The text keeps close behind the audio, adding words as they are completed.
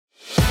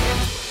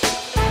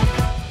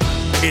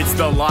It's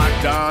the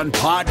Locked On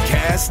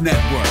Podcast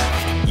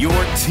Network, your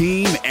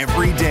team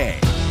every day.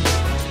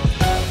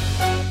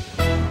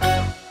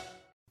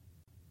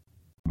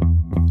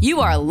 You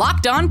are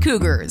Locked On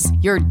Cougars,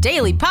 your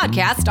daily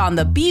podcast on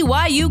the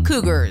BYU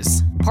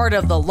Cougars, part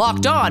of the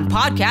Locked On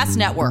Podcast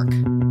Network,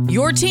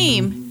 your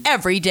team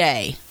every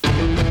day.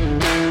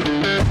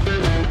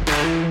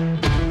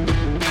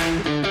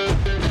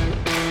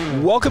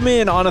 Welcome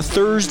in on a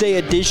Thursday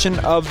edition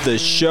of the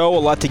show. A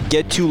lot to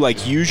get to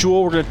like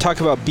usual. We're going to talk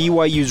about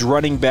BYU's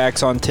running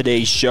backs on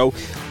today's show.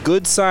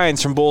 Good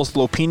signs from both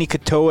Lopini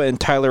Katoa and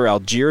Tyler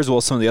Algier, as well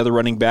as some of the other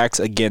running backs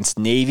against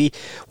Navy.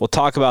 We'll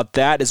talk about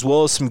that, as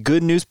well as some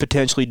good news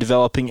potentially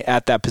developing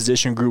at that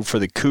position group for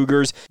the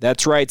Cougars.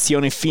 That's right,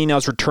 Sione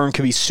Finau's return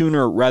could be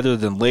sooner rather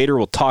than later.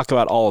 We'll talk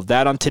about all of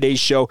that on today's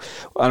show,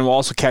 and we'll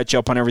also catch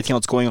up on everything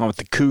else going on with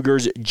the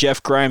Cougars.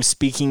 Jeff Grimes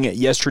speaking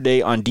yesterday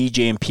on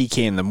DJ and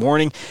PK in the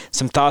morning.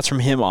 Some thoughts from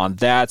him on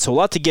that. So a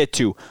lot to get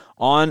to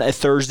on a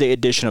Thursday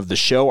edition of the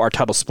show. Our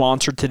title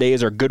sponsor today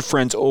is our good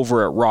friends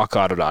over at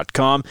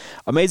rockauto.com.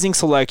 Amazing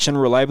selection,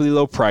 reliably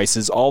low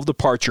prices, all of the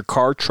parts your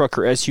car, truck,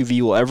 or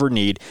SUV will ever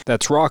need.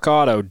 That's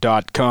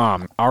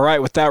rockauto.com. All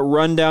right, with that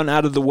rundown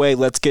out of the way,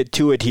 let's get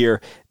to it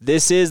here.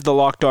 This is the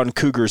Locked On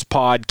Cougars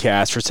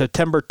podcast for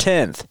September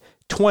 10th,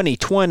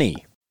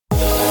 2020.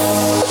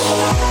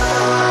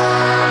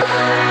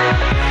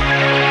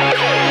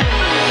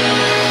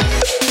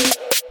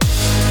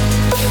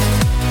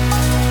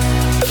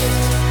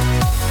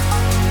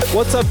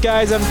 What's up,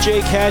 guys? I'm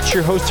Jake Hatch,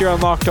 your host here on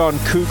Locked On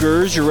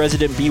Cougars, your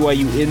resident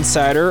BYU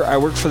insider. I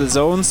work for the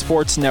Zone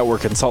Sports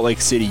Network in Salt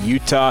Lake City,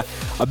 Utah.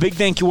 A big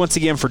thank you once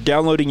again for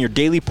downloading your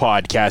daily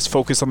podcast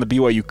focused on the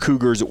BYU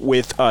Cougars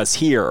with us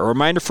here. A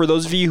reminder for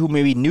those of you who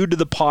may be new to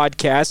the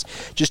podcast,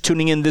 just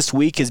tuning in this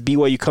week as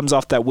BYU comes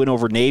off that win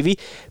over Navy,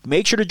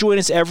 make sure to join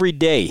us every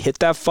day. Hit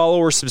that follow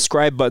or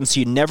subscribe button so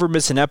you never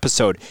miss an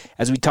episode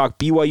as we talk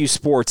BYU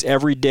sports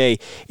every day.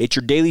 It's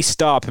your daily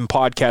stop in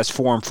podcast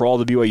form for all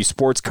the BYU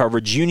sports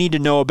coverage you need to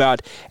know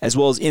about, as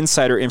well as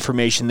insider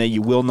information that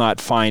you will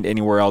not find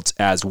anywhere else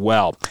as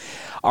well.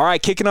 All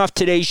right, kicking off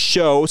today's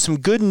show, some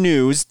good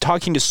news,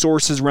 talking to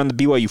sources around the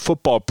BYU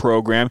football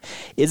program,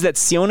 is that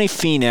Sione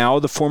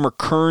Finau, the former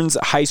Kearns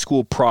High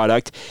School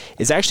product,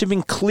 is actually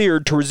been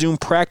cleared to resume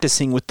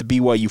practicing with the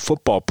BYU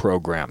football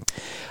program.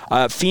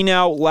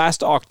 Finau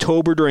last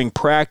October during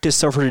practice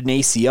suffered an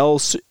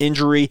ACL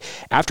injury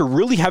after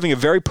really having a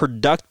very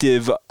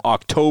productive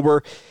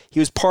October. He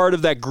was part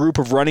of that group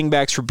of running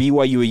backs for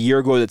BYU a year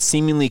ago that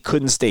seemingly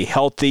couldn't stay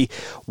healthy.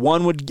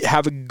 One would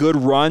have a good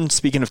run,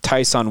 speaking of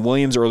Tyson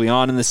Williams early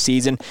on in the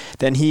season,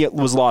 then he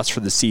was lost for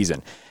the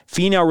season.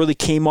 Finau really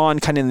came on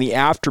kind of in the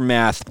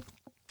aftermath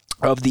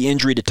of the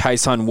injury to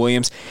Tyson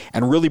Williams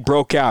and really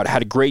broke out,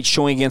 had a great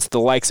showing against the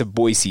likes of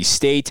Boise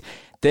State.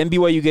 Then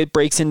BYU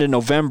breaks into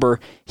November.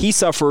 He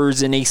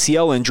suffers an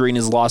ACL injury and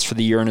is lost for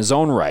the year in his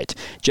own right.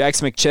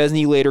 Jackson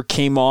McChesney later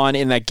came on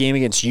in that game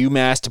against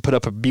UMass to put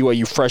up a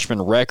BYU freshman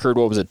record.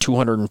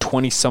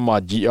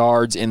 220-some-odd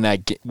yards in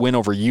that win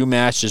over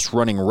UMass, just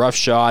running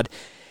roughshod.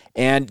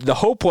 And the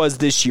hope was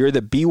this year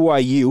that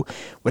BYU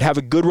would have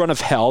a good run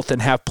of health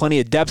and have plenty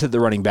of depth at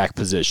the running back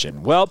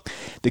position. Well,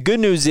 the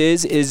good news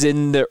is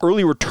in the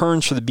early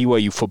returns for the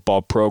BYU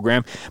football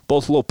program,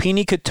 both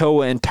Lopini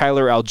Katoa and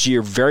Tyler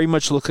Algier very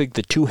much look like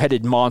the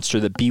two-headed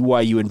monster that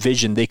BYU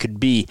envisioned they could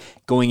be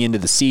going into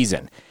the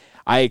season.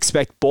 I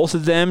expect both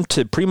of them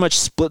to pretty much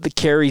split the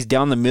carries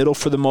down the middle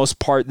for the most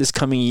part this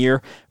coming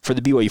year for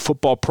the BYU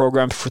football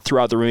program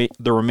throughout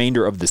the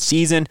remainder of the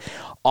season.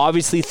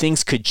 Obviously,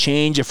 things could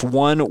change if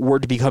one were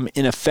to become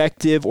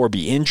ineffective or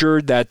be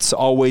injured. That's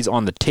always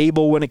on the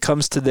table when it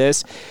comes to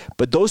this.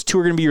 But those two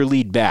are going to be your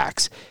lead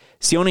backs.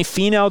 Sione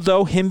Finau,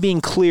 though, him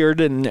being cleared,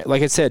 and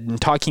like I said, in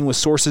talking with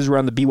sources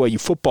around the BYU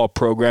football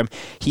program,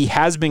 he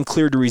has been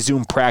cleared to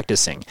resume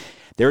practicing.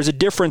 There's a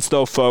difference,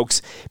 though,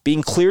 folks.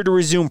 Being cleared to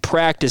resume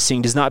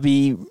practicing does not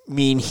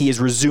mean he is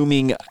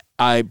resuming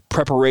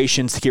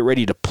preparations to get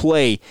ready to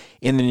play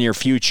in the near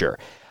future.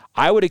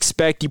 I would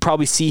expect you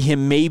probably see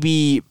him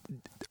maybe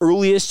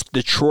earliest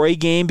the Troy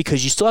game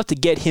because you still have to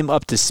get him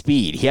up to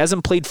speed. He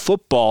hasn't played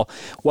football,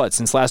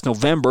 since last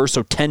November,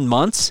 so 10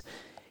 months?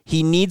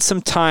 He needs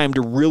some time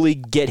to really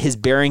get his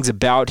bearings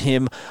about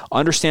him,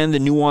 understand the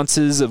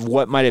nuances of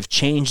what might have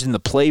changed in the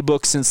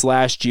playbook since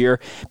last year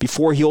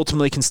before he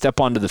ultimately can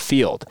step onto the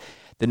field.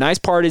 The nice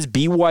part is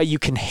BYU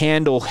can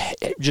handle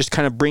just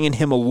kind of bringing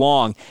him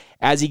along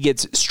as he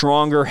gets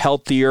stronger,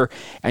 healthier,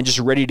 and just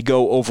ready to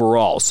go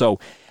overall. So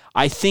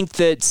I think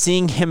that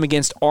seeing him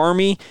against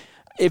Army,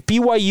 if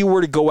BYU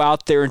were to go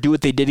out there and do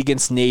what they did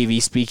against Navy,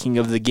 speaking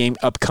of the game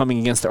upcoming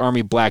against the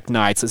Army Black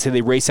Knights, let's say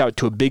they race out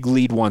to a big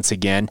lead once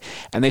again,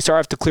 and they start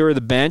have to clear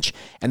the bench,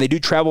 and they do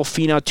travel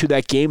Finau to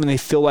that game, and they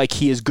feel like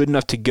he is good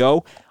enough to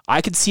go,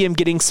 I could see him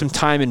getting some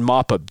time in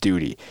mop-up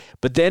duty.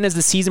 But then as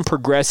the season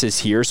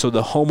progresses here, so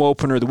the home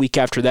opener the week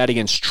after that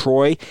against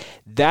Troy,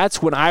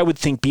 that's when I would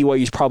think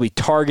BYU is probably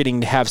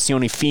targeting to have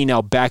Sione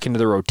Finau back into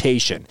the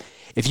rotation.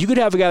 If you could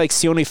have a guy like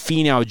Sione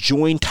Finau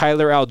join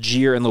Tyler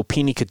Algier and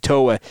Lopini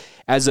Katoa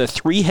as a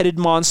three-headed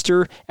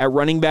monster at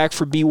running back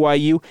for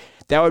BYU,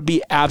 that would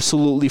be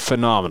absolutely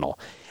phenomenal.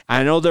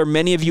 I know there are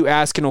many of you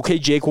asking, okay,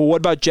 Jake, well, what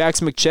about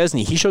Jackson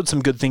McChesney? He showed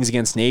some good things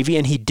against Navy,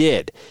 and he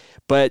did.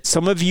 But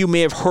some of you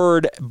may have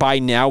heard by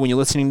now when you're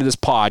listening to this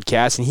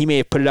podcast, and he may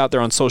have put it out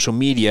there on social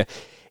media,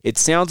 it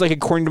sounds like,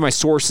 according to my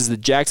sources,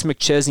 that Jackson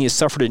McChesney has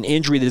suffered an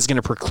injury that is going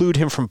to preclude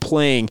him from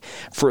playing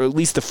for at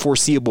least the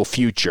foreseeable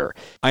future.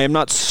 I am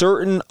not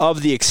certain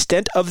of the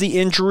extent of the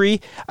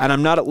injury, and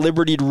I'm not at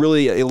liberty to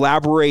really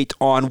elaborate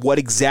on what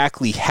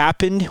exactly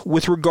happened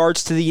with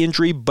regards to the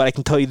injury, but I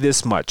can tell you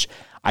this much.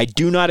 I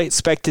do not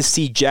expect to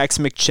see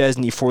Jackson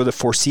McChesney for the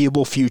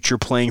foreseeable future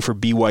playing for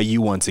BYU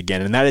once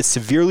again, and that is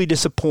severely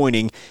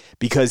disappointing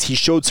because he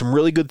showed some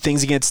really good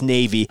things against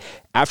Navy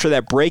after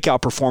that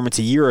breakout performance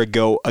a year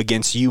ago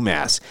against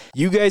UMass.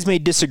 You guys may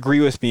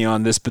disagree with me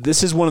on this, but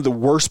this is one of the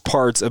worst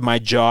parts of my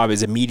job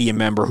as a media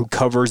member who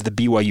covers the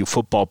BYU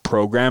football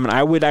program, and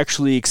I would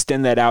actually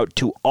extend that out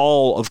to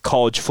all of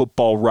college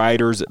football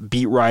writers,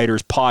 beat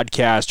writers,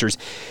 podcasters,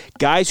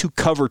 guys who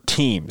cover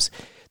teams.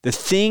 The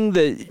thing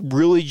that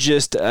really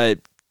just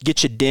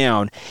gets you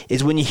down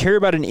is when you hear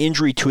about an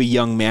injury to a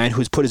young man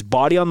who's put his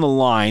body on the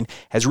line,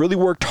 has really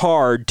worked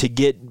hard to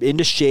get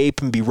into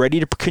shape and be ready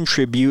to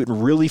contribute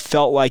and really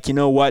felt like, you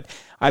know what,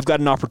 I've got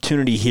an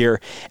opportunity here.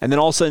 And then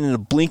all of a sudden, in a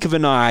blink of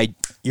an eye,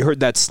 you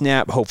heard that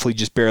snap, hopefully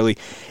just barely,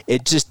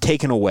 it's just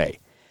taken away.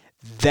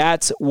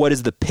 That's what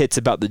is the pits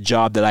about the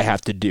job that I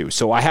have to do.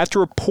 So I have to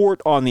report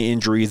on the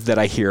injuries that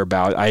I hear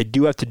about. I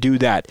do have to do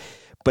that.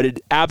 But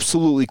it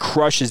absolutely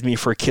crushes me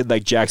for a kid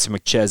like Jackson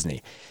McChesney.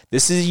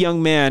 This is a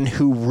young man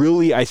who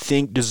really, I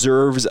think,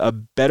 deserves a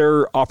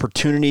better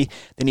opportunity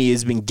than he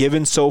has been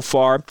given so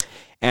far,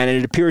 and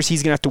it appears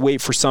he's going to have to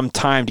wait for some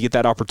time to get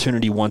that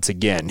opportunity once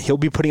again. He'll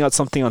be putting out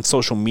something on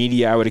social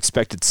media, I would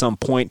expect, at some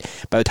point.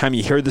 By the time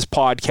you hear this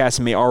podcast,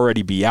 it may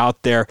already be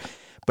out there.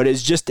 But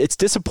it's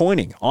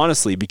disappointing,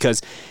 honestly,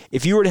 because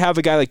if you were to have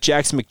a guy like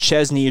Jackson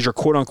McChesney as your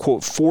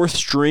quote-unquote fourth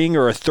string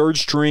or a third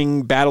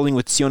string battling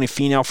with Sione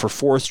Finau for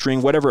fourth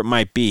string, whatever it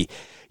might be,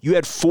 you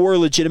had four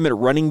legitimate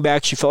running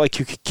backs you felt like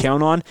you could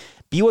count on,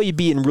 BYU would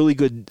be in a really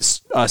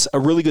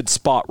good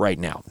spot right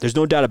now. There's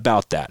no doubt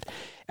about that.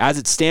 As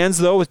it stands,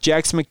 though, with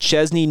Jackson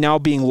McChesney now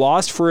being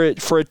lost for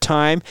a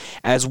time,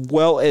 as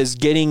well as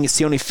getting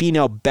Sione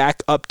Finau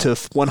back up to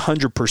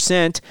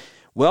 100%,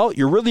 well,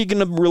 you're really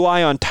going to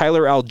rely on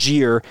Tyler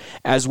Algier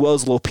as well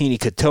as Lopini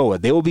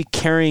Katoa. They will be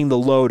carrying the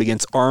load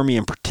against Army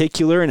in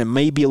particular, and it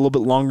may be a little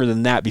bit longer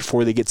than that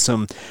before they get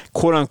some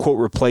quote-unquote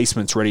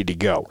replacements ready to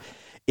go.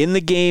 In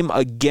the game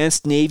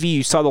against Navy,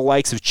 you saw the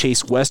likes of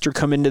Chase Wester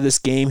come into this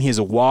game. He is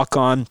a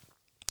walk-on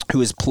who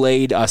has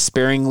played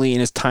sparingly in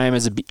his time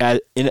as a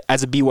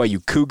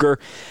BYU Cougar.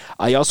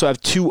 I also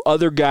have two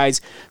other guys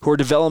who are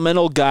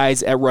developmental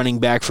guys at running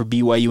back for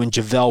BYU, and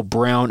Javel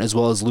Brown as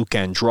well as Luca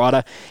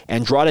Andrada.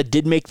 Andrada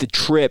did make the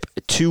trip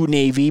to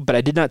Navy, but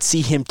I did not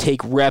see him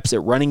take reps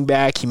at running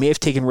back. He may have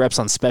taken reps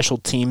on special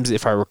teams,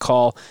 if I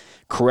recall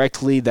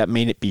correctly. That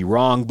may be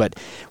wrong, but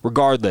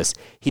regardless,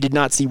 he did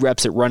not see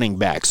reps at running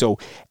back. So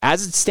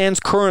as it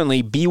stands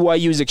currently,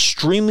 BYU is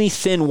extremely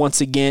thin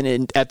once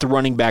again at the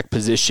running back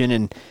position,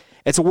 and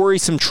it's a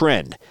worrisome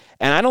trend.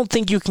 And I don't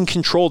think you can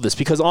control this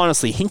because,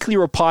 honestly, Hinckley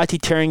Ropati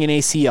tearing an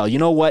ACL. You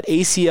know what?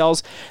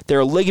 ACLs,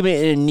 they're a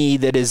ligament in a knee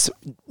that is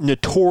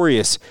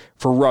notorious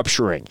for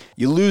rupturing.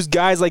 You lose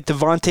guys like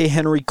Devontae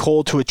Henry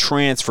Cole to a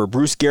transfer.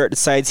 Bruce Garrett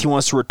decides he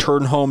wants to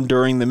return home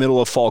during the middle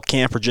of fall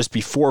camp or just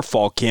before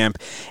fall camp,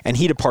 and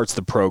he departs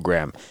the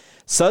program.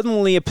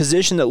 Suddenly, a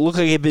position that looked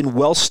like it had been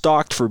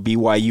well-stocked for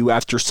BYU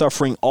after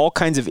suffering all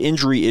kinds of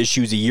injury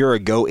issues a year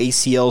ago,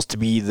 ACLs to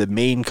be the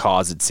main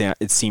cause,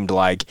 it seemed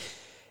like.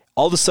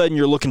 All of a sudden,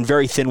 you're looking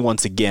very thin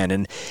once again,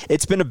 and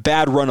it's been a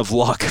bad run of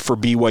luck for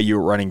BYU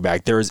at running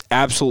back. There is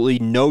absolutely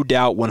no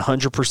doubt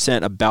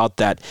 100% about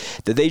that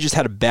they just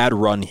had a bad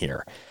run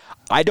here.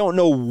 I don't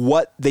know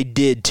what they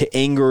did to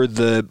anger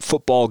the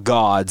football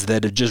gods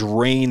that have just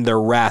rained their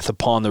wrath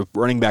upon the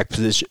running back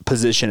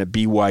position at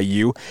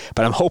BYU,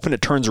 but I'm hoping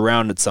it turns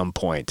around at some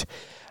point.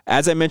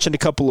 As I mentioned a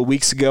couple of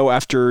weeks ago,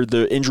 after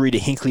the injury to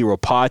Hinckley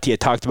Ropati, I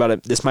talked about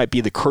it. This might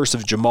be the curse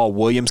of Jamal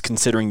Williams,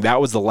 considering that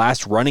was the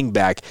last running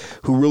back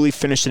who really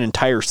finished an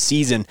entire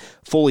season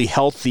fully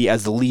healthy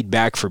as the lead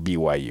back for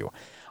BYU.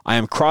 I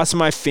am crossing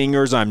my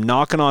fingers. I'm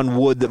knocking on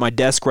wood that my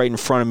desk right in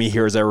front of me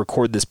here as I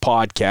record this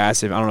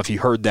podcast. I don't know if you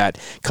heard that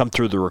come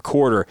through the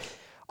recorder.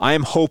 I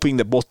am hoping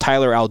that both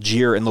Tyler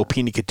Algier and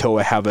Lopini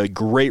Katoa have a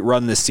great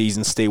run this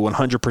season, stay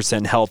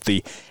 100%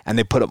 healthy, and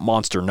they put up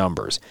monster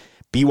numbers.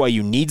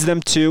 BYU needs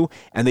them to,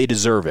 and they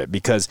deserve it,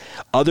 because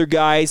other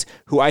guys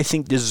who I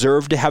think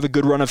deserve to have a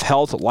good run of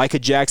health, like a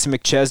Jackson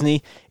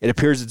McChesney, it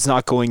appears it's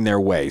not going their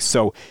way.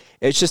 So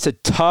it's just a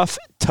tough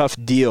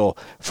deal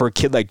for a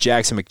kid like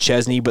Jackson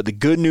McChesney, but the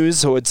good news,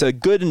 so it's a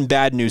good and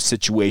bad news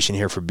situation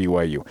here for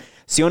BYU.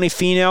 Sione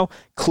Finau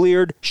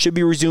cleared, should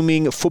be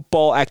resuming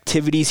football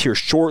activities here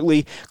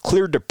shortly.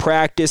 Cleared to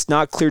practice,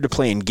 not cleared to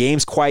play in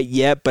games quite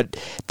yet, but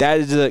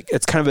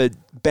it's kind of a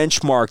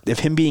benchmark of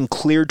him being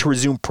cleared to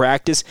resume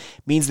practice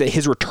means that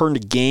his return to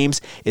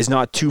games is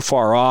not too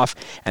far off,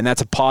 and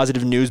that's a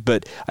positive news.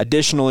 But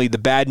additionally, the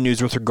bad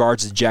news with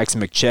regards to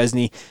Jackson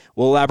McChesney,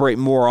 we'll elaborate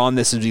more on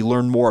this as we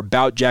learn more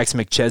about Jackson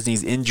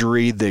McChesney's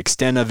injury, the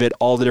extent of it,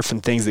 all the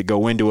different things that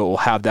go into it. We'll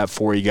have that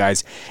for you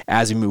guys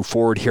as we move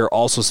forward here.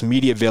 Also, some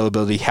media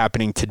availability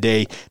happening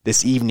today,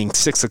 this evening,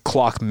 6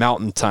 o'clock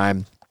Mountain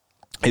Time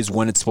is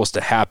when it's supposed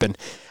to happen.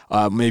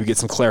 Maybe get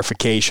some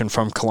clarification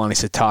from Kalani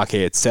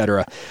Sitake,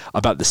 etc.,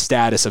 about the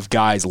status of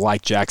guys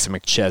like Jackson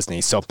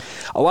McChesney. So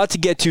a lot to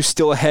get to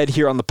still ahead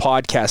here on the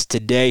podcast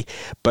today,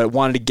 but I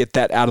wanted to get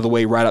that out of the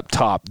way right up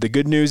top. The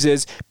good news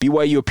is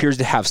BYU appears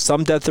to have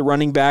some depth at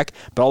running back,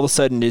 but all of a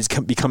sudden it is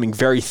becoming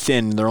very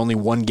thin, and they're only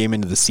one game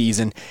into the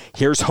season.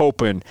 Here's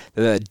hoping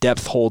that that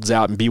depth holds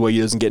out and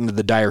BYU doesn't get into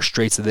the dire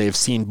straits that they have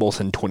seen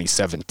both in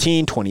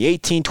 2017,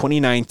 2018,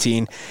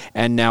 2019,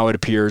 and now it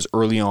appears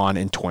early on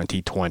in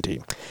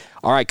 2020.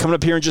 All right, coming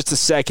up here in just a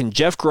second,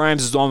 Jeff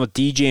Grimes is on with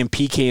DJ and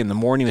PK in the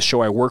morning, the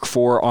show I work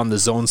for on the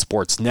Zone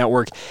Sports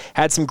Network.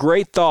 Had some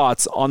great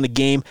thoughts on the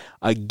game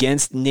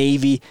against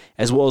Navy,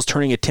 as well as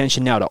turning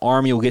attention now to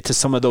Army. We'll get to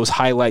some of those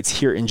highlights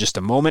here in just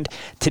a moment.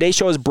 Today's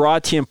show is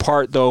brought to you in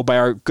part, though, by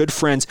our good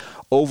friends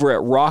over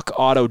at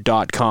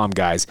rockauto.com,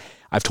 guys.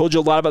 I've told you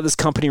a lot about this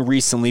company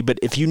recently, but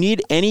if you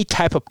need any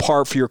type of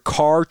part for your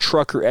car,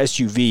 truck, or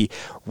SUV,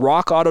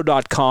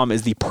 rockauto.com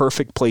is the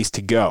perfect place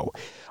to go.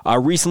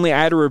 Recently,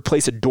 I had to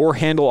replace a door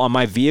handle on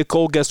my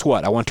vehicle. Guess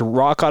what? I went to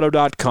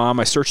rockauto.com.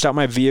 I searched out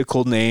my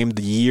vehicle name,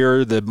 the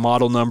year, the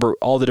model number,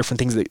 all the different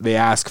things that they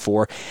ask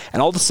for.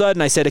 And all of a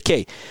sudden, I said,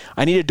 okay,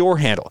 I need a door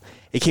handle.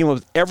 It came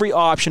with every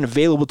option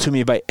available to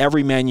me by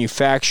every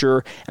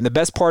manufacturer, and the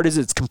best part is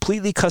it's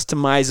completely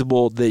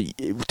customizable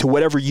to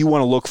whatever you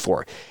want to look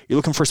for. You're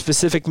looking for a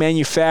specific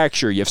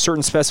manufacturer. You have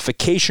certain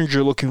specifications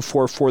you're looking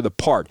for the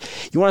part.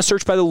 You want to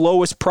search by the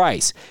lowest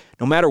price.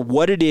 No matter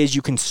what it is,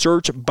 you can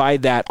search by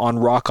that on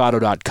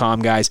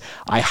rockauto.com, guys.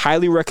 I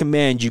highly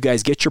recommend you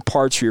guys get your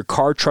parts for your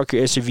car, truck, or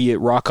SUV at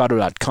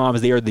rockauto.com,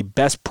 as they are the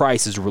best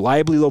prices,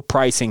 reliably low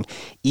pricing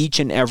each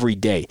and every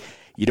day.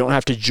 You don't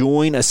have to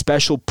join a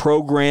special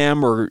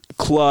program or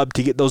club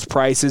to get those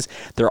prices.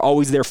 They're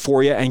always there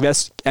for you. And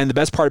the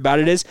best part about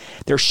it is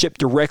they're shipped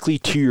directly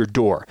to your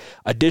door.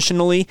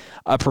 Additionally,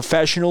 a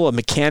professional, a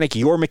mechanic,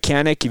 your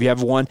mechanic, if you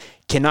have one,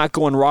 cannot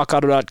go on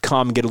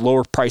rockauto.com and get a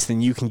lower price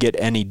than you can get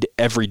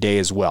every day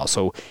as well.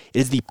 So it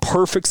is the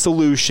perfect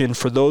solution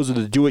for those of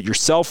the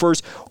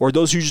do-it-yourselfers or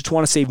those who just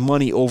want to save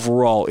money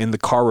overall in the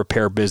car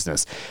repair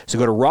business. So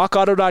go to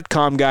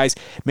rockauto.com, guys.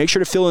 Make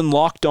sure to fill in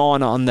Locked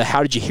On the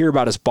How Did You Hear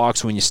About Us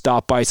box when you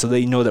stop by so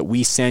they know that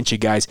we sent you,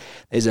 guys.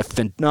 It is a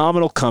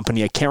phenomenal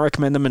company. I can't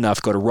recommend them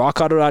enough. Go to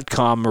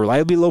rockauto.com,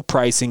 reliably low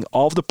pricing,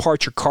 all of the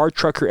parts your car,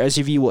 truck, or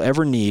SUV will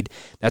ever need.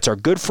 That's our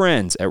good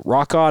friends at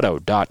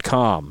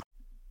rockauto.com.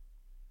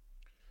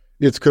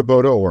 It's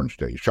Kubota Orange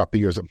Day. Shop the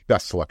year's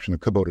best selection of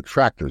Kubota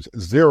tractors,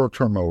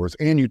 zero-turn mowers,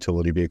 and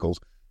utility vehicles,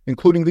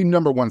 including the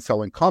 #1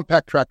 selling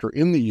compact tractor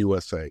in the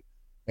USA.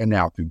 And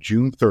now through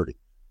June 30,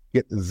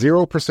 get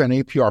 0%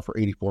 APR for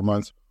 84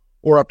 months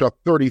or up to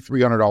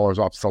 $3,300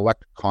 off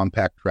select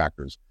compact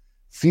tractors.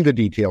 See the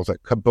details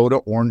at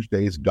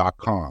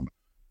KubotaOrangeDays.com.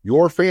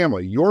 Your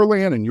family, your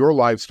land, and your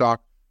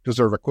livestock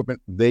deserve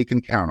equipment they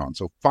can count on.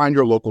 So find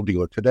your local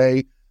dealer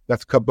today.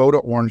 That's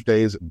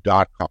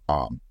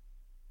KubotaOrangeDays.com.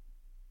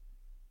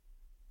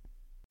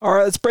 All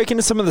right, let's break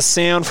into some of the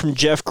sound from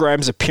Jeff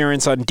Grimes'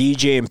 appearance on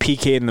DJ and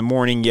PK in the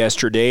morning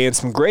yesterday, and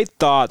some great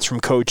thoughts from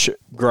Coach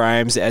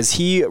Grimes as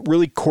he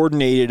really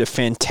coordinated a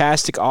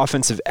fantastic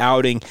offensive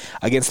outing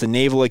against the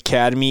Naval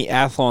Academy.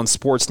 Athlon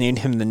Sports named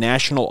him the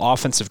National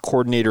Offensive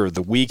Coordinator of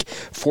the Week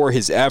for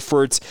his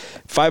efforts.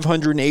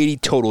 580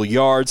 total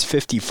yards,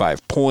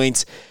 55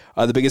 points.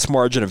 The biggest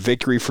margin of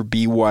victory for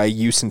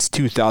BYU since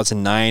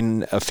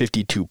 2009,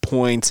 52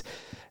 points.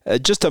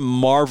 Just a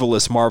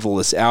marvelous,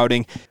 marvelous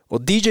outing. Well,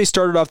 DJ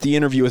started off the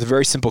interview with a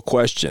very simple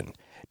question.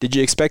 Did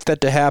you expect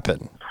that to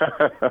happen?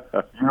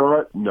 You know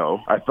what?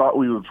 No. I thought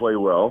we would play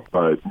well,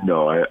 but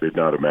no, I did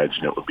not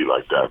imagine it would be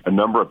like that. A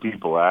number of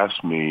people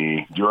asked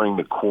me during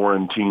the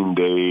quarantine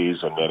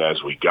days and then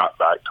as we got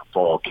back to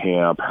fall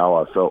camp how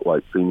I felt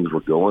like things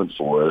were going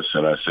for us.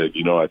 And I said,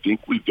 I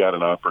think we've got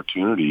an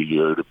opportunity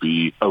here to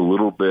be a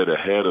little bit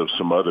ahead of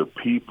some other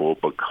people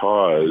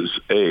because,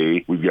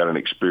 A, we've got an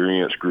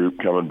experienced group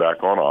coming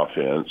back on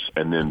offense,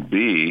 and then,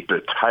 B,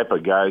 the type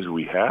of guys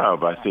we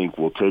have, I think,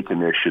 will take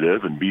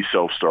initiative and be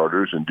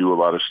self-starters and do a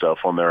lot of stuff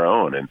on their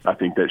own, and I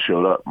think that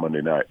showed up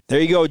Monday night. There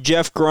you go,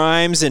 Jeff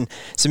Grimes, and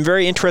some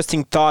very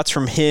interesting thoughts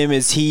from him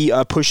as he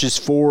pushes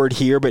forward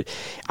here, but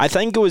I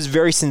think it was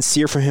very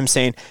sincere from him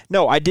saying,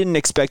 no, I didn't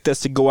expect us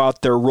to go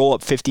out there, roll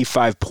up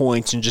 55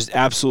 points, and just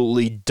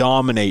absolutely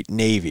dominate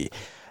Navy.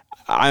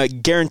 I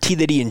guarantee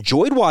that he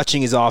enjoyed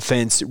watching his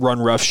offense run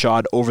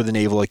roughshod over the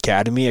Naval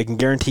Academy. I can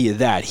guarantee you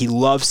that. He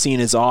loves seeing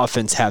his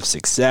offense have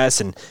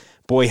success, and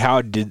boy,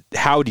 how did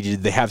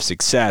they have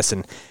success.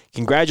 And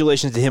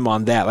congratulations to him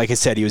on that. Like I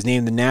said, he was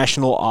named the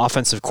National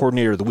Offensive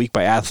Coordinator of the Week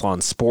by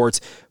Athlon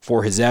Sports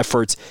for his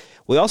efforts.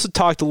 We also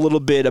talked a little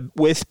bit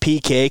with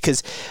PK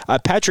because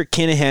Patrick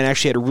Kinahan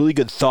actually had a really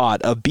good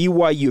thought of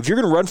BYU. If you're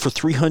going to run for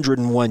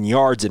 301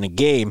 yards in a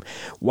game,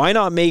 why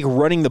not make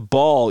running the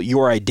ball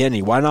your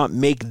identity? Why not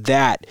make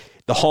that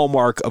the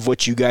hallmark of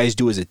what you guys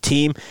do as a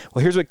team?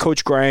 Well, here's what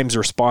Coach Grimes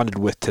responded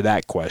with to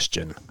that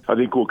question. I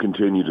think we'll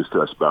continue to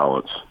stress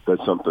balance.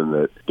 That's something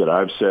that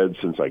I've said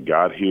since I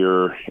got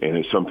here, and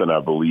it's something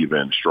I believe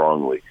in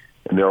strongly.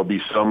 And there will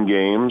be some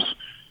games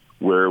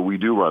where we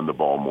do run the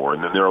ball more,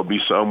 and then there will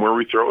be some where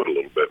we throw it a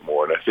little bit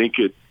more. And I think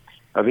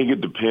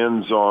it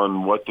depends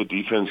on what the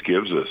defense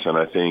gives us. And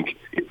I think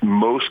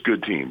most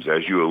good teams,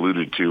 as you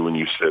alluded to when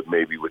you said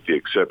maybe with the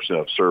exception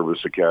of service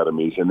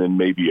academies and then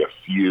maybe a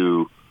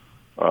few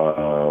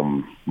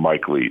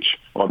Mike Leach.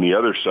 On the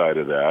other side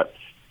of that,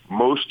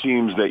 most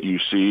teams that you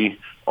see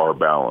are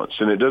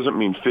balanced. And it doesn't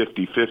mean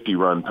 50-50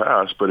 run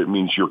pass, but it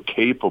means you're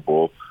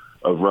capable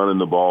of running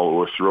the ball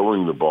or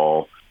throwing the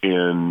ball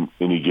in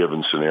any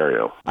given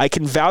scenario. I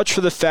can vouch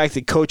for the fact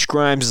that Coach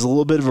Grimes is a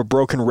little bit of a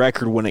broken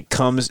record when it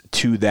comes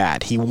to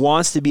that. He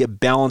wants to be a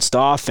balanced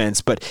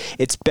offense, but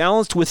it's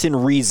balanced within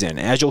reason,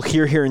 as you'll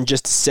hear here in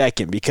just a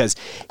second, because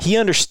he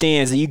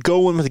understands that you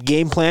go in with a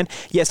game plan.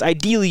 Yes,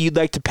 ideally you'd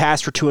like to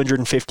pass for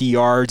 250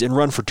 yards and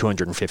run for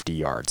 250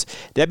 yards.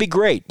 That'd be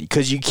great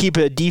because you keep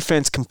a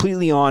defense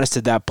completely honest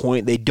at that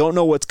point. They don't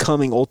know what's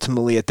coming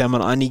ultimately at them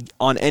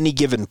on any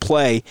given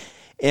play.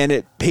 And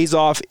it pays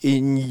off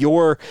in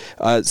your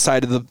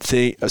side of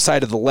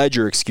the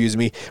ledger,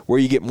 where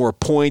you get more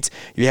points,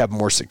 you have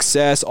more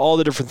success, all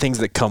the different things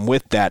that come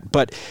with that.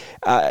 But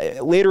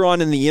later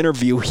on in the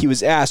interview, he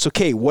was asked,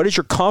 okay, what is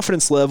your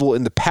confidence level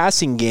in the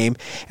passing game,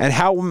 and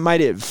how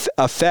might it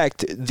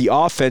affect the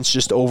offense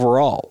just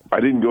overall? I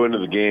didn't go into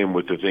the game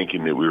with the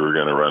thinking that we were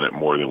going to run it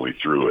more than we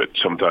threw it.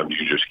 Sometimes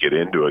you just get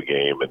into a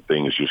game and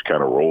things just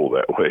kind of roll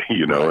that way,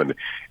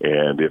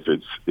 and if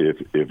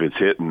it's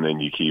hitting, then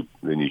you keep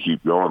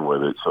going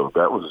with it. So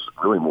that was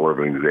really more of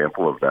an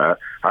example of that.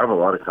 I have a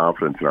lot of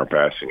confidence in our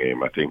passing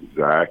game. I think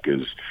Zach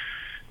is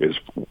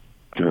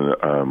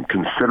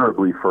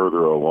considerably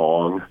further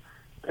along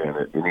than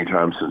at any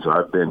time since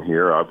I've been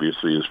here.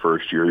 Obviously, his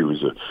first year he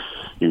was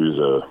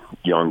a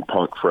young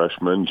punk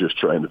freshman just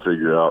trying to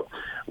figure out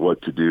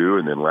what to do.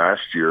 And then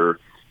last year,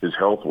 his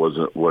health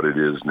wasn't what it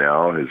is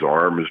now. His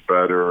arm is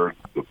better.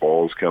 The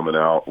ball's coming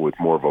out with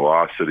more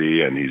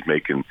velocity, and he's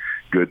making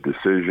good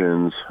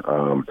decisions.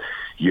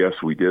 Yes,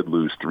 we did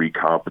lose 3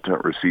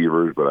 competent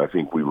receivers, but I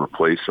think we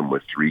replaced them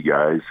with 3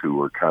 guys who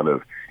were kind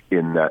of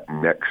in that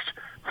next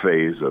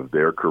phase of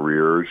their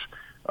careers.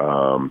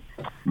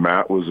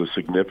 Matt was a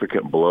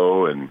significant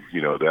blow, and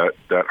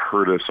that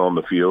hurt us on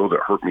the field.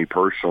 It hurt me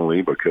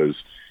personally because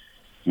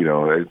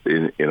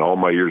in all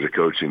my years of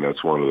coaching,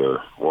 that's one of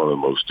the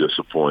most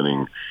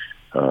disappointing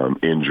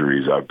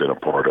injuries I've been a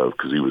part of,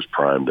 because he was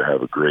primed to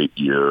have a great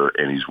year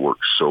and he's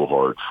worked so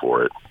hard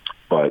for it.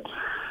 But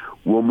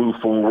we'll move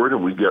forward,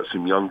 and we've got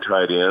some young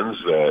tight ends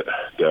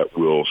that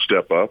will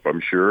step up, I'm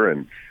sure.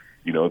 And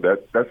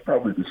that's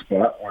probably the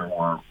spot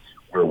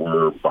where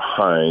we're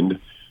behind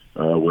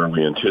where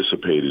we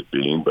anticipated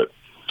being. But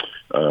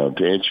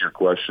to answer your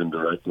question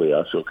directly,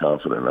 I feel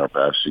confident in our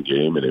passing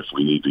game, and if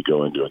we need to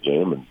go into a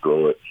game and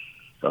throw it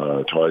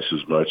twice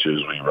as much as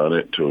we run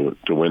it to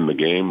win the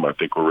game, I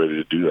think we're ready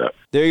to do that.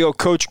 There you go,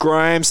 Coach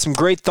Grimes. Some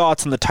great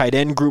thoughts on the tight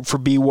end group for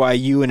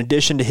BYU, in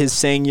addition to his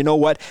saying, you know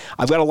what,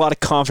 I've got a lot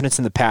of confidence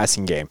in the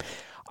passing game.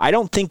 I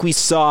don't think we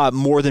saw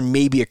more than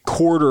maybe a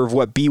quarter of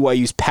what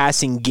BYU's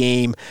passing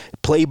game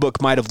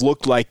playbook might have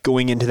looked like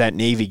going into that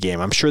Navy game.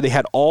 I'm sure they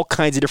had all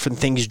kinds of different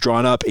things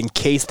drawn up in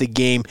case the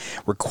game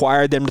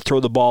required them to throw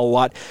the ball a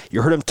lot.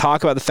 You heard him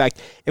talk about the fact,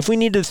 if we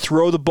need to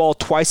throw the ball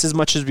twice as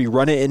much as we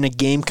run it in a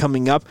game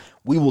coming up,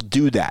 we will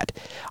do that.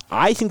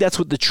 I think that's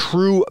what the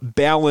true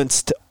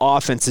balanced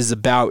offense is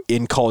about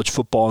in college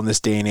football in this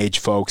day and age,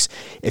 folks.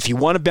 If you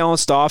want a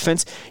balanced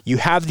offense, you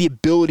have the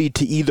ability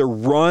to either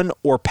run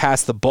or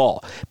pass the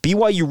ball.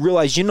 BYU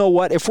realized, you know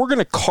what, if we're going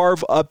to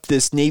carve up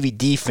this Navy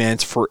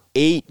defense for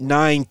 8,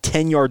 9,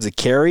 10 yards a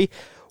carry,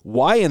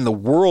 why in the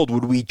world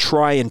would we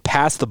try and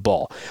pass the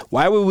ball?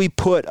 Why would we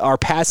put our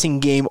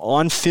passing game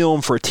on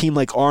film for a team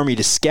like Army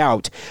to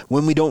scout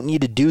when we don't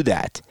need to do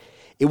that?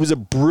 It was a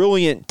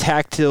brilliant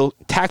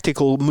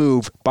tactical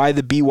move by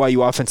the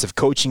BYU offensive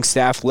coaching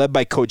staff, led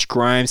by Coach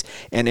Grimes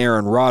and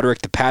Aaron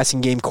Roderick, the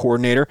passing game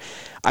coordinator.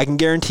 I can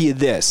guarantee you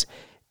this.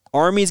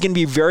 Army is going to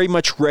be very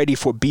much ready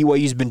for what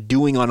BYU's been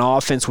doing on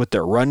offense with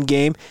their run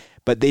game,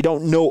 but they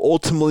don't know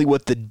ultimately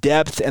what the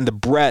depth and the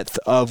breadth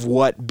of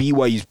what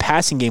BYU's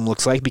passing game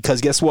looks like,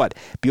 because guess what?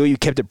 BYU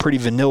kept it pretty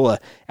vanilla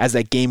as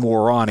that game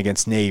wore on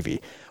against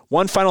Navy.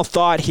 One final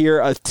thought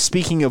here.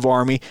 Speaking of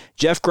Army,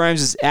 Jeff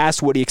Grimes is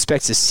asked what he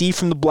expects to see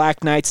from the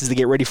Black Knights as they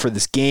get ready for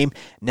this game.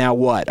 Now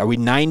what? Are we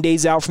 9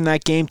 days out from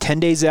that game?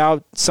 10 days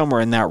out? Somewhere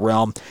in that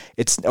realm.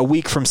 It's a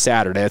week from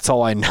Saturday. That's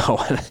all I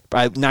know.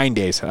 9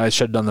 days. I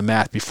should have done the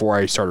math before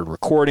I started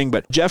recording.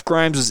 But Jeff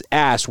Grimes was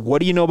asked, what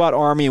do you know about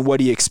Army and what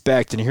do you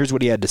expect? And here's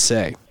what he had to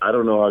say. I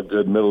don't know how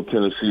good Middle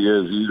Tennessee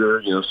is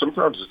either.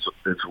 Sometimes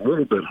it's a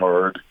little bit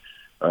hard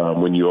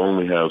when you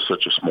only have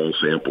such a small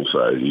sample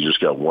size. You just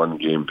got one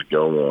game to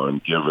go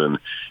on, given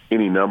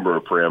any number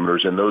of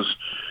parameters, and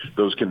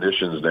those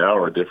conditions now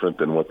are different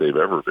than what they've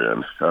ever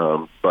been.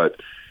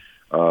 But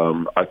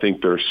I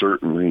think they're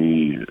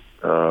certainly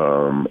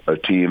a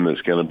team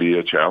that's going to be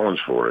a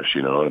challenge for us.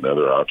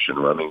 Another option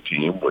running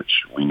team, which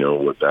we know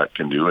what that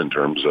can do in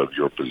terms of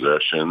your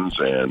possessions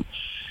and.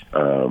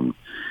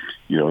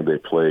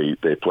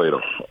 They played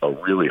a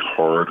really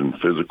hard and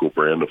physical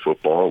brand of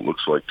football. It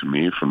looks like to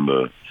me from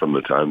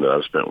the time that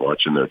I've spent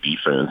watching their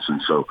defense,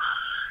 and so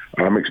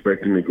I'm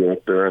expecting to go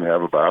up there and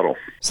have a battle.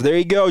 So there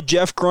you go,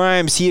 Jeff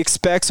Grimes. He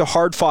expects a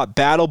hard-fought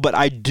battle, but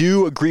I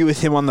do agree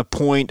with him on the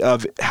point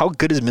of how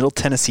good is Middle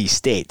Tennessee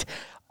State.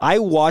 I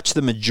watched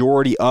the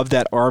majority of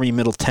that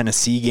Army-Middle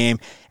Tennessee game,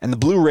 and the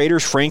Blue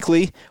Raiders,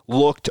 frankly,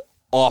 looked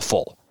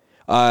awful.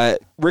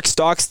 Rick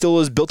Stockstill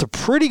has built a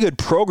pretty good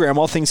program,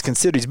 all things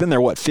considered. He's been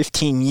there,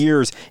 15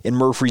 years in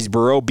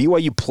Murfreesboro.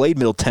 BYU played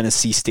Middle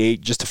Tennessee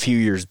State just a few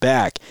years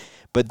back,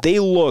 but they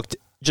looked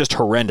just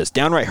horrendous,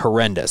 downright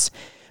horrendous.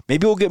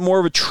 Maybe we'll get more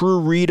of a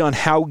true read on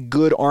how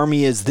good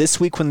Army is this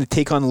week when they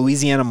take on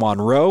Louisiana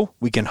Monroe.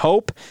 We can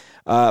hope.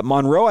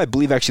 Monroe, I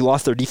believe, actually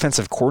lost their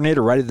defensive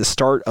coordinator right at the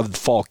start of the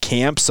fall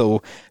camp,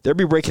 so they'll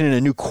be breaking in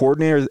a new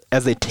coordinator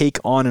as they take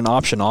on an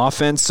option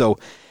offense. So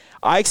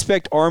I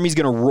expect Army's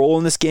going to roll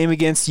in this game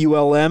against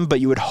ULM, but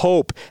you would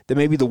hope that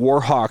maybe the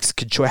Warhawks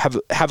could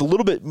have a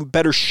little bit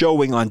better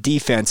showing on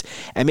defense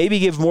and maybe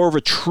give more of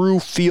a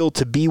true feel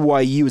to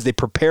BYU as they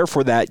prepare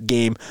for that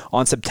game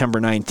on September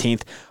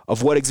 19th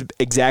of what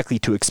exactly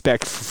to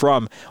expect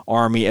from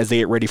Army as they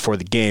get ready for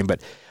the game.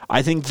 But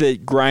I think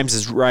that Grimes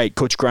is right.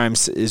 Coach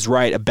Grimes is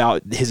right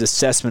about his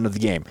assessment of the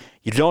game.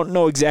 You don't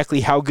know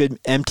exactly how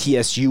good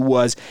MTSU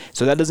was,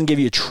 so that doesn't give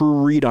you a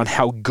true read on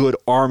how good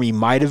Army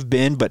might have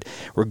been. But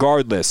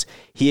regardless,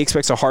 he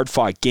expects a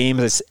hard-fought game.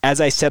 As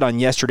I said on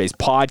yesterday's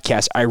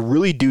podcast, I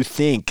really do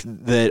think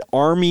that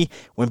Army,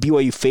 when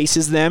BYU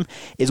faces them,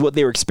 is what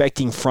they were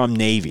expecting from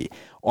Navy.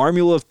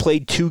 Army will have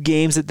played 2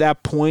 games at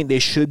that point. They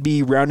should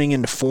be rounding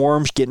into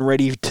forms, getting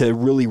ready to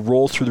really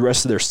roll through the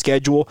rest of their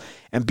schedule,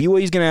 and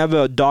BYU is going to have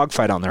a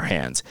dogfight on their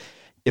hands.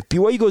 If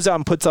BYU goes out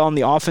and puts on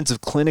the offensive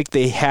clinic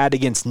they had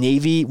against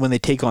Navy when they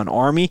take on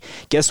Army,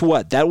 guess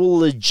what? That will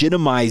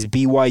legitimize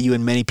BYU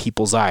in many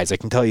people's eyes. I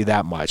can tell you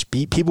that much.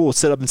 People will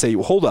sit up and say,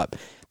 well, hold up.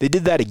 They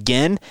did that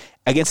again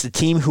against a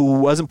team who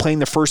wasn't playing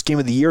the first game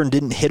of the year and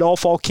didn't hit all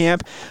fall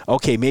camp.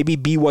 Okay, maybe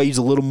BYU's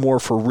a little more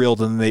for real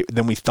than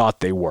we thought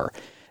they were.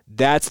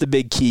 That's the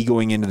big key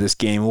going into this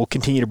game. We'll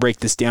continue to break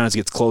this down as it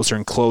gets closer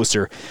and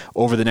closer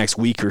over the next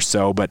week or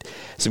so. But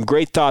some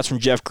great thoughts from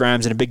Jeff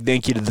Grimes, and a big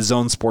thank you to the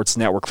Zone Sports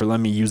Network for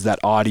letting me use that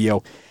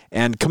audio.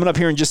 And coming up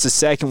here in just a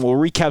second, we'll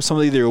recap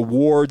some of the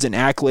awards and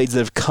accolades that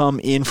have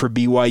come in for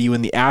BYU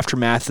in the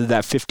aftermath of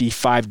that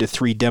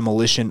 55-3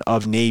 demolition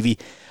of Navy.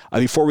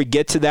 Before we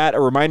get to that,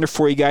 a reminder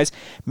for you guys,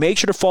 make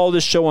sure to follow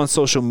this show on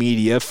social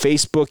media,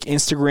 Facebook,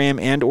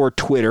 Instagram, and or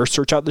Twitter.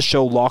 Search out the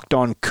show Locked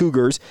On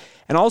Cougars.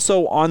 And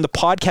also on the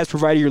podcast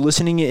provider you're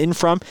listening in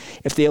from,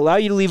 if they allow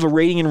you to leave a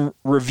rating and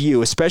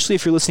review, especially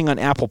if you're listening on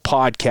Apple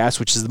Podcasts,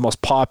 which is the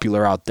most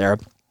popular out there,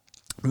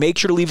 make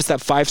sure to leave us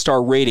that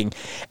 5-star rating,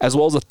 as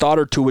well as a thought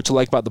or two what you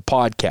like about the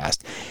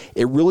podcast.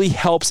 It really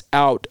helps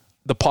out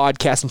the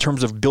podcast in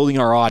terms of building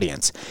our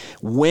audience.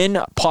 When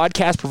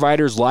podcast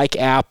providers like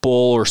Apple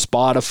or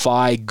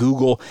Spotify,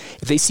 Google,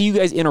 if they see you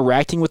guys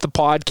interacting with the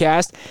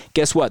podcast,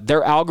 guess what?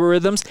 Their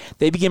algorithms,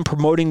 they begin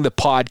promoting the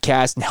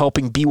podcast and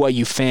helping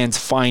BYU fans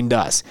find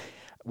us.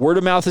 Word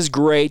of mouth is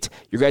great.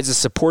 Your guys'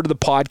 support of the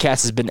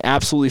podcast has been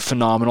absolutely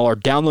phenomenal. Our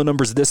download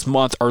numbers this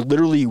month are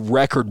literally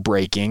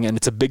record-breaking, and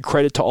it's a big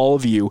credit to all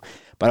of you.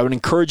 But I would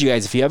encourage you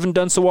guys, if you haven't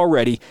done so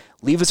already,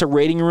 leave us a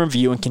rating and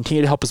review and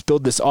continue to help us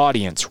build this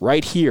audience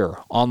right here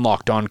on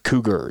Locked On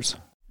Cougars.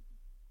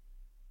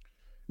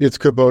 It's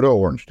Kubota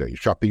Orange Day.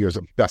 Shop the year's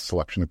best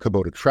selection of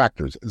Kubota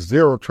tractors,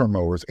 zero-turn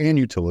mowers, and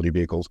utility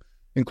vehicles,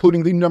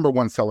 including the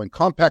 #1 selling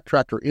compact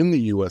tractor in the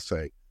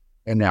USA.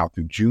 And now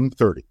through June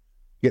 30,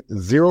 get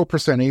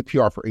 0%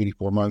 APR for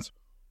 84 months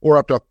or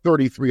up to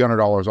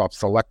 $3,300 off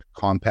select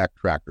compact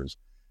tractors.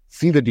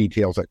 See the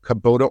details at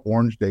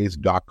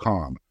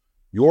KubotaOrangeDays.com.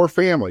 Your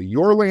family,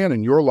 your land,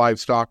 and your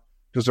livestock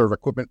deserve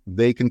equipment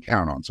they can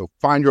count on. So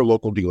find your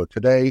local dealer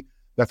today.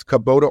 That's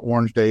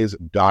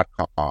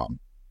KubotaOrangeDays.com.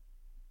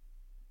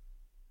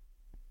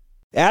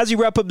 As we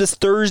wrap up this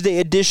Thursday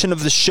edition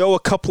of the show, a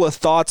couple of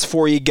thoughts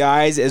for you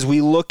guys as we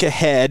look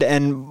ahead,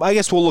 and I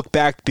guess we'll look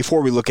back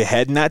before we look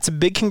ahead, and that's a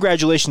big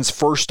congratulations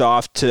first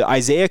off to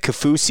Isaiah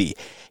Kafusi.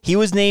 He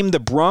was named the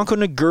Bronco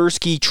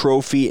Nagurski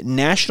Trophy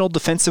National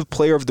Defensive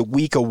Player of the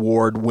Week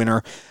Award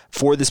winner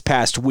for this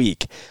past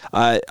week.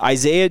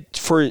 Isaiah,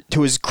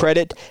 to his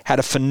credit, had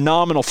a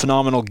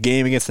phenomenal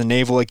game against the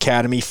Naval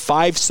Academy.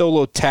 5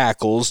 solo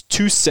tackles,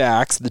 2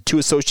 sacks, the 2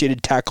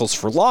 associated tackles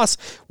for loss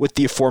with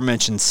the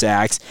aforementioned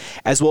sacks,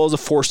 as well as a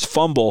forced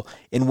fumble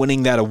in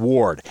winning that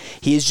award.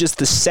 He is just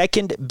the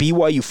second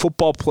BYU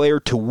football player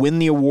to win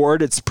the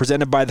award. It's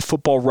presented by the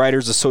Football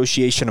Writers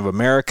Association of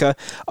America,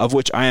 of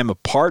which I am a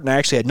part, and I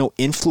actually had no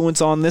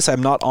influence on this.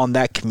 I'm not on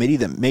that committee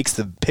that makes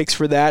the picks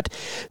for that.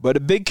 But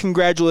a big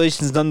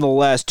congratulations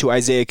nonetheless to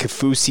Isaiah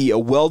Kafusi, a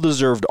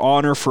well-deserved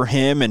honor for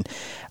him, and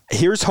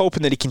here's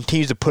hoping that he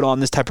continues to put on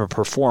this type of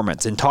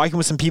performance. And talking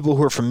with some people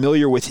who are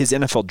familiar with his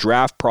NFL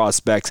draft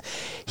prospects,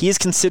 he is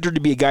considered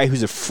to be a guy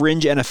who's a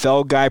fringe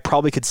NFL guy,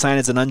 probably could sign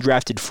as an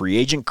undrafted free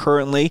agent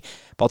currently.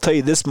 But I'll tell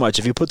you this much,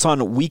 if he puts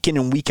on week in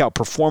and week out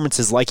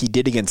performances like he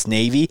did against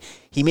Navy,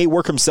 he may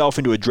work himself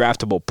into a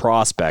draftable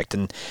prospect.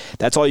 And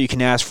that's all you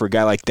can ask for a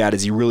guy like that,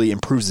 as he really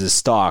improves his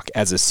stock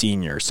as a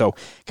senior. So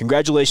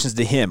congratulations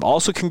to him.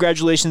 Also,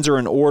 congratulations are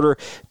in order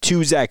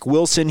to Zach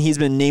Wilson. He's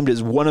been named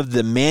as one of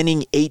the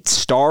Manning 8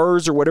 stars,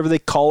 or whatever they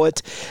call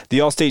it. The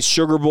All-State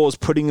Sugar Bowl is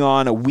putting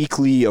on a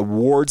weekly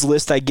awards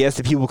list, I guess,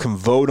 that people can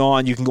vote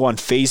on. You can go on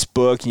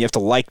Facebook, and you have to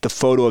like the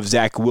photo of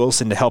Zach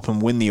Wilson to help him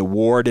win the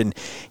award. And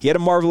he had a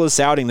marvelous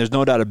outing, there's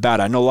no doubt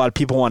about it. I know a lot of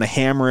people want to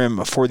hammer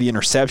him for the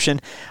interception.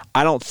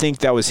 I don't think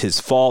that was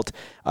his fault.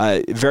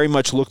 It very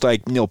much looked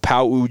like Neil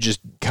Pau'u just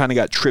kind of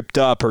got tripped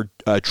up or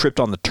tripped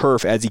on the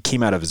turf as he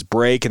came out of his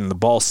break, and the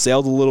ball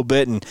sailed a little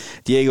bit, and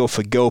Diego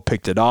Fagot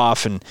picked it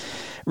off. And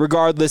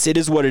regardless, it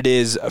is what it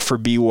is for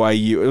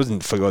BYU. It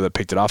wasn't Fagot that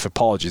picked it off.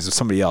 Apologies, it was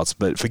somebody else.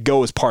 But Fagot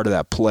was part of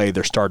that play,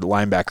 their starting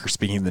linebacker,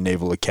 speaking of the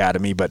Naval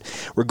Academy. But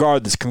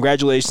regardless,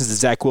 congratulations to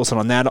Zach Wilson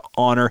on that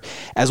honor,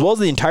 as well as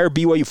the entire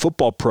BYU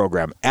football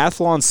program.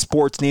 Athlon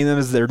Sports named them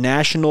as their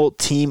National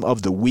Team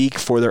of the Week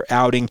for their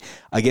outing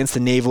against the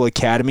Naval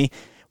Academy.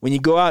 When you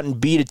go out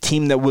and beat a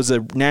team that was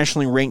a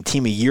nationally ranked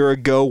team a year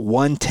ago,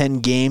 won 10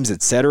 games,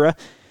 etc.,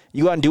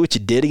 you go out and do what you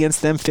did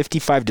against them,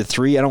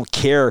 55-3. I don't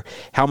care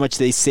how much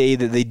they say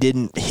that they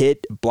didn't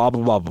hit, blah,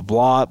 blah, blah, blah,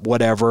 blah,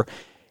 whatever.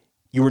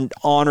 You were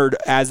honored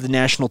as the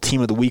National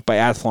Team of the Week by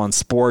Athlon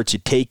Sports. You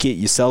take it,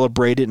 you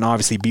celebrate it, and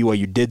obviously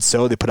BYU did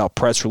so. They put out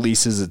press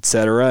releases,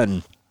 etc.,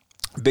 and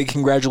big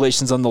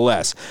congratulations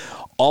nonetheless.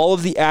 All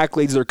of the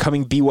accolades that are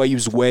coming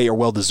BYU's way are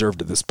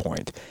well-deserved at this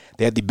point.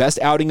 They had the best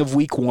outing of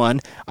week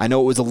 1. I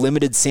know it was a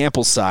limited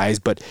sample size,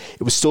 but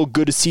it was still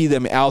good to see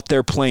them out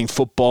there playing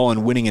football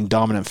and winning in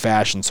dominant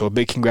fashion. So a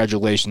big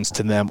congratulations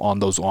to them on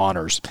those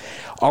honors.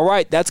 All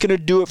right, that's going to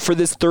do it for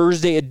this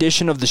Thursday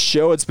edition of the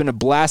show. It's been a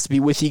blast to be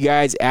with you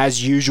guys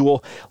as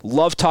usual.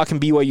 Love talking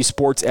BYU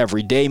sports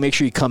every day. Make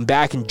sure you come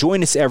back and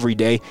join us every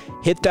day.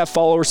 Hit that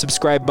follow or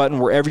subscribe button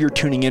wherever you're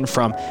tuning in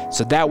from,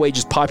 so that way it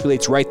just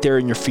populates right there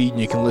in your feed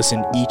and you can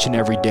listen each and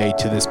every day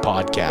to this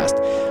podcast.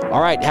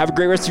 All right, have a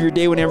great rest of your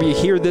day whenever you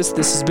hear this.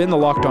 This has been the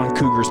Locked On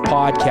Cougars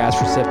podcast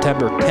for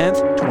September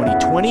 10th,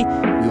 2020.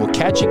 We will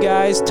catch you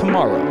guys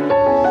tomorrow.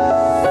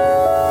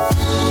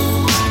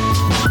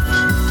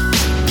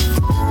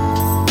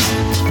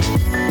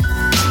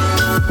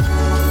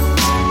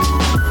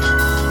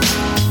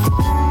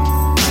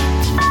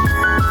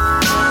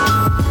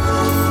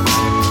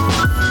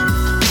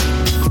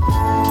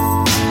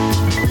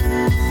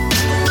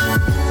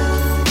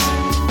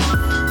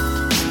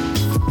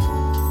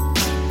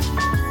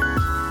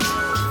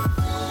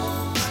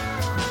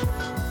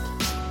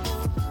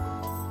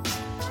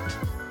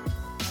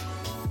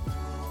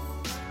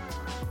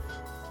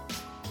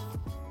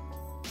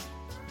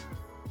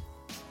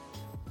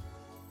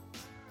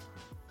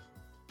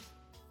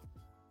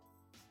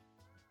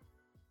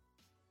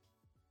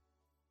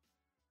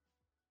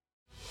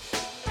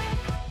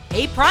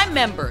 Hey, Prime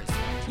members,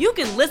 you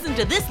can listen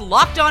to this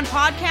Locked On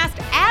podcast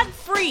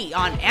ad-free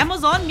on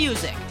Amazon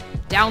Music.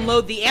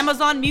 Download the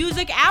Amazon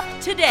Music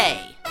app today.